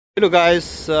Hello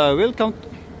guys, welcome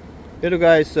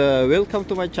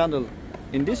to my channel.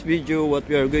 In this video, what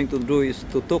we are going to do is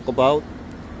to talk about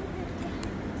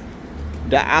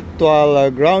the actual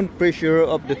ground pressure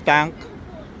of the tank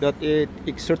that it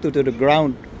exerted to the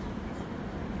ground.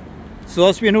 So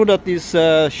as we know that this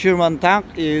Sherman tank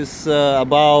is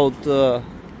about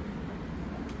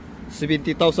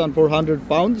 70,400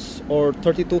 pounds or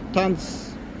 32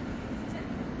 tons.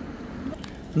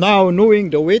 Now, knowing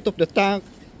the weight of the tank,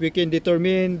 we can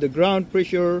determine the ground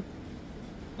pressure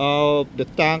of the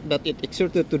tank that it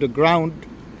exerted to the ground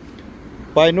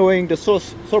by knowing the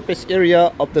surface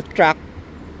area of the track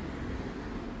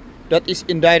that is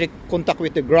in direct contact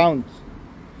with the ground.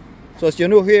 So as you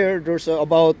know here, there's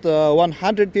about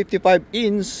 155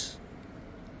 inch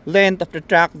length of the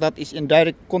track that is in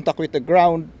direct contact with the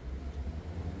ground.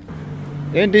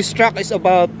 And this track is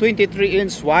about 23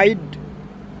 inch wide.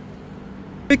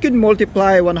 We can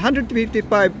multiply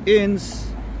 155 inch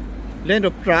length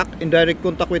of track in direct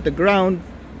contact with the ground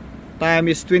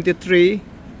times 23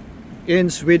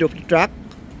 inch width of the track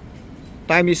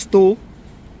times 2,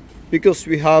 because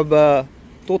we have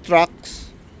 2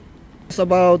 tracks. It's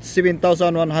about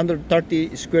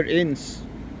 7,130 square inch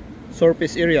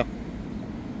surface area.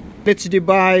 Let's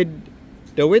divide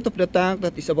the weight of the tank,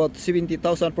 that is about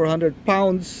 70,400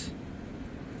 pounds,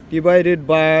 divided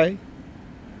by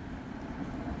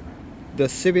the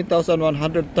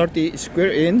 7,130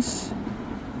 square inch.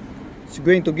 It's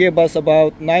going to give us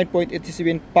about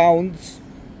 9.87 pounds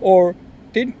or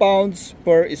 10 pounds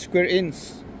per square inch.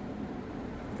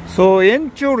 So in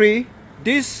theory,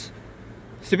 this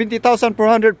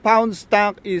 70,400 pounds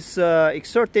tank is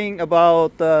exerting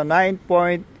about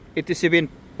 9.87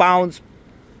 pounds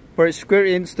per square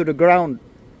inch to the ground,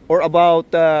 or about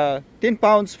 10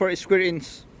 pounds per square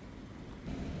inch.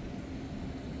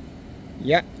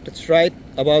 Yeah, that's right,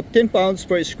 about 10 pounds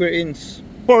per square inch.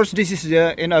 Of course, this is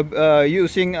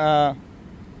using a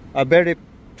very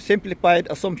simplified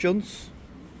assumptions.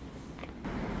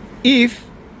 If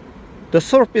the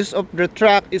surface of the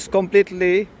track is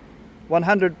completely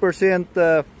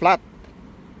 100% flat,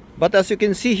 but as you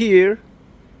can see here,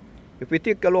 if we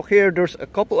take a look here, there's a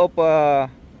couple of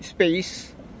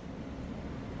space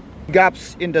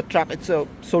gaps in the track itself.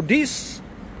 So this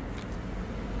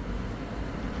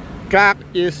track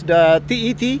is the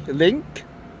TET link,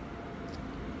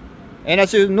 and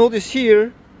as you notice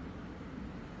here,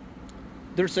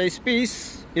 there's a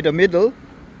space in the middle.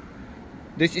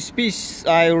 This space,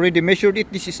 I already measured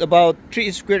it. This is about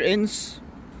 3 square inch,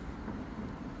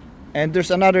 and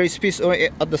there's another space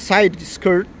at the side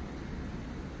skirt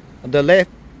on the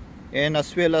left, and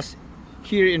as well as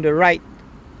here in the right.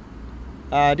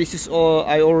 This is all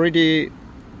I already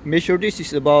measured. This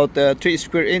is about 3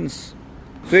 square inch.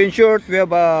 So in short, we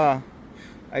have a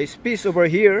space over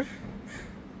here,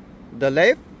 the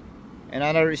left, and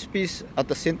another space at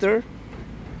the center,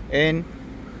 and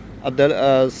at the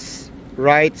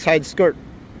right side skirt.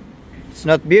 It's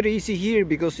not very easy here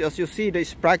because as you see, the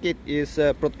sprocket is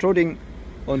protruding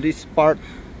on this part.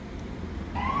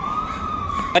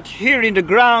 But here in the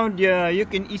ground, you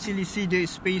can easily see the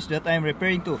space that I'm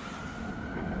referring to.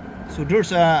 So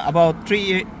there's about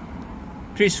 3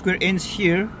 square inch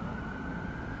here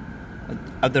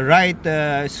at the right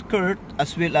skirt,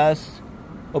 as well as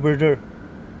over there,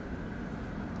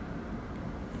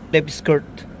 left skirt.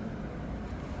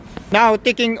 Now,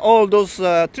 taking all those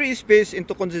 3 space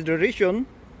into consideration,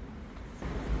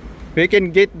 we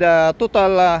can get the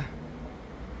total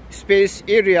space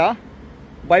area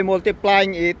by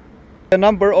multiplying it the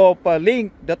number of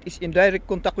link that is in direct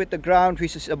contact with the ground,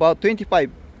 which is about 25.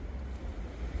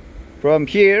 From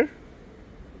here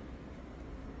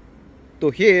to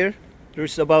here,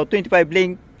 there's about 25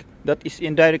 link that is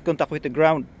in direct contact with the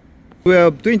ground. We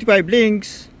have 25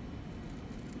 links.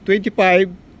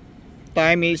 25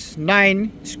 times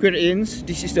 9 square inch.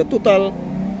 This is the total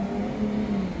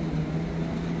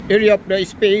area of the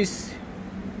space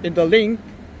in the link.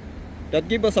 That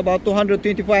gives us about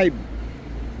 225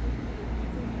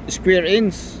 square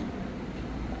inch.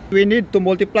 We need to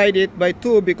multiply it by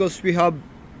 2 because we have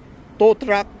 2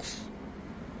 tracks.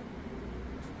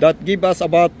 That gives us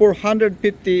about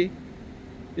 450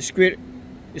 square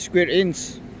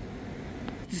inch.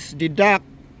 Let's deduct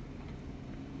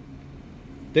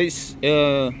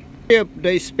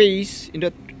the space in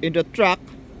the track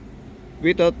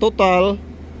with a total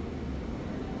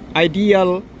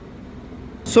ideal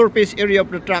surface area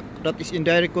of the track that is in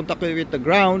direct contact with the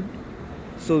ground.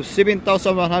 So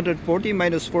 7,140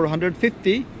 minus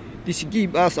 450, this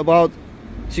gives us about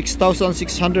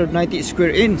 6,690 square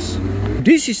inches.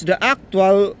 This is the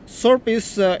actual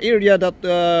surface area that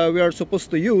we are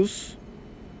supposed to use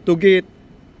to get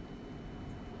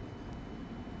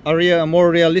a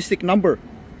more realistic number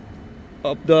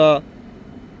of the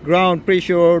ground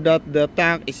pressure that the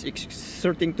tank is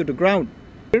exerting to the ground.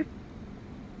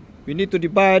 We need to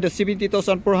divide the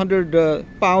 70,400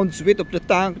 pounds weight of the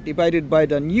tank divided by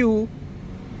the new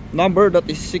number, that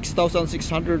is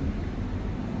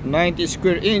 6,690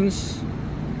 square inches.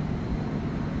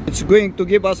 It's going to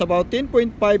give us about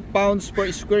 10.5 pounds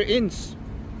per square inch.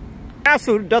 Yeah,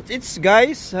 so that's it,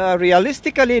 guys.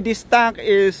 Realistically, this tank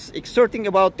is exerting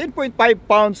about 10.5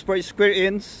 pounds per square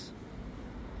inch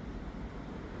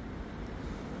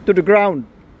to the ground.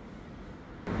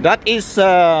 That is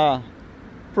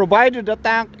provided the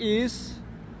tank is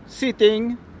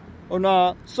sitting on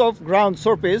a soft ground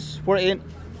surface, wherein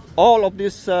all of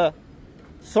this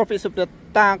surface of the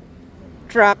tank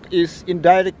track is in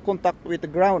direct contact with the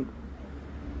ground.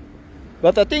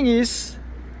 But the thing is,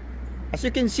 as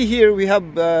you can see here, we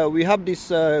have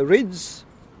this ridge.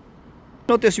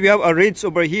 Notice we have a ridge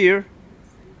over here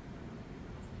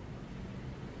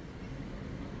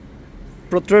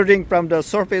protruding from the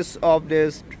surface of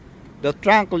the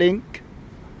trunk link.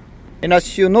 And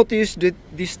as you notice,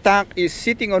 this tank is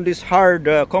sitting on this hard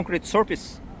concrete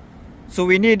surface. So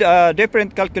we need a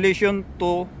different calculation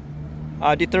to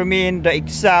determine the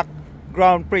exact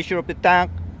ground pressure of the tank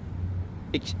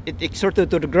it exerted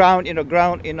to the ground in a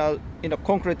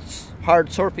concrete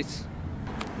hard surface.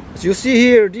 As you see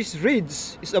here, this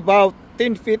ridge is about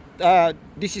 10 feet.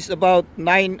 This is about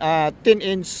 10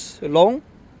 inches long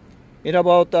and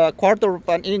about a quarter of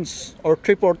an inch or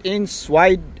 3/4 inch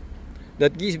wide.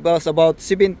 That gives us about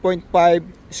 7.5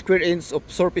 square inches of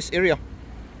surface area.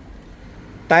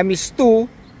 Times 2,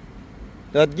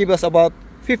 that gives us about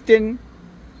 15-inch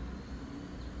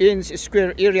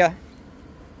square area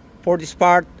for this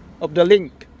part of the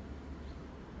link.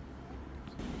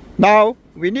 Now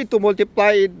we need to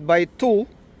multiply it by 2,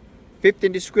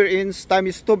 15 square inch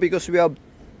times 2, because we have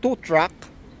 2 tracks.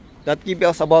 That gives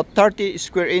us about 30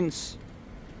 square inches.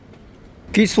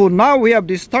 Okay, so now we have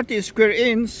this 30 square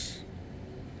inch.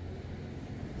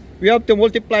 We have to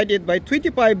multiply it by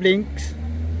 25 links.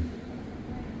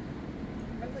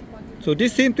 So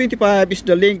this same 25 is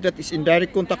the link that is in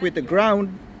direct contact with the ground.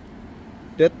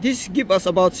 That this gives us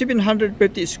about 750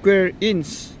 square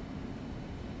inch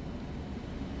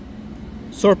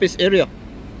surface area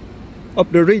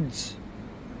of the ridge.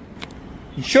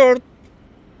 In short,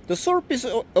 the surface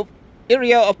of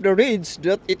area of the ridge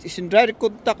that it is in direct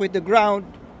contact with the ground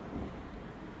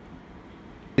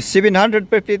is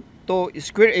 750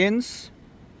 square inch.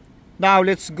 Now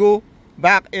let's go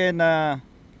back and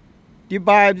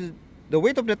divide the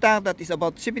weight of the tank, that is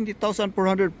about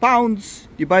 70,400 pounds,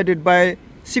 divided by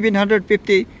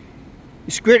 750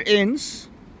 square inch,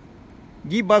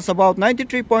 give us about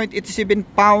 93.87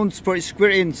 pounds per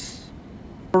square inch,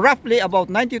 roughly about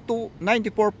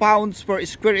 94 pounds per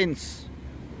square inch.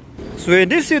 So in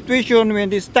this situation, when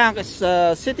this tank is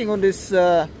sitting on this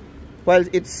while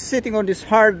it's sitting on this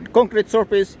hard concrete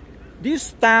surface,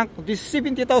 this tank, this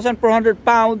 70,400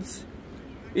 pounds,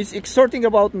 is exerting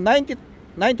about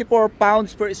 94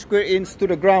 pounds per square inch to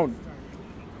the ground.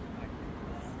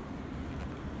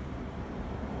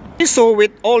 So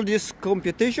with all this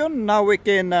computation, now we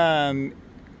can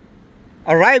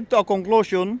arrive to a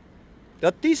conclusion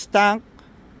that this tank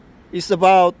is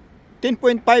about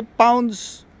 10.5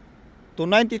 pounds to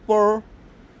 94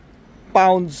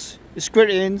 pounds square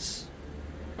inch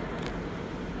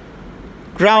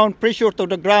ground pressure to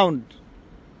the ground.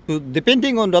 So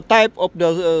depending on the type of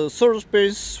the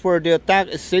surface where the tank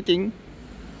is sitting,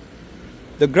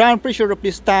 the ground pressure of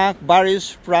this tank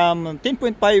varies from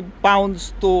 10.5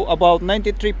 pounds to about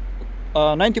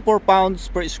 94 pounds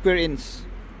per square inch.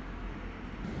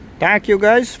 Thank you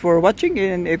guys for watching,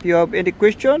 and if you have any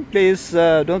question, please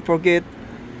don't forget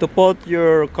to put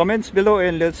your comments below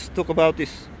and let's talk about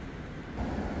this.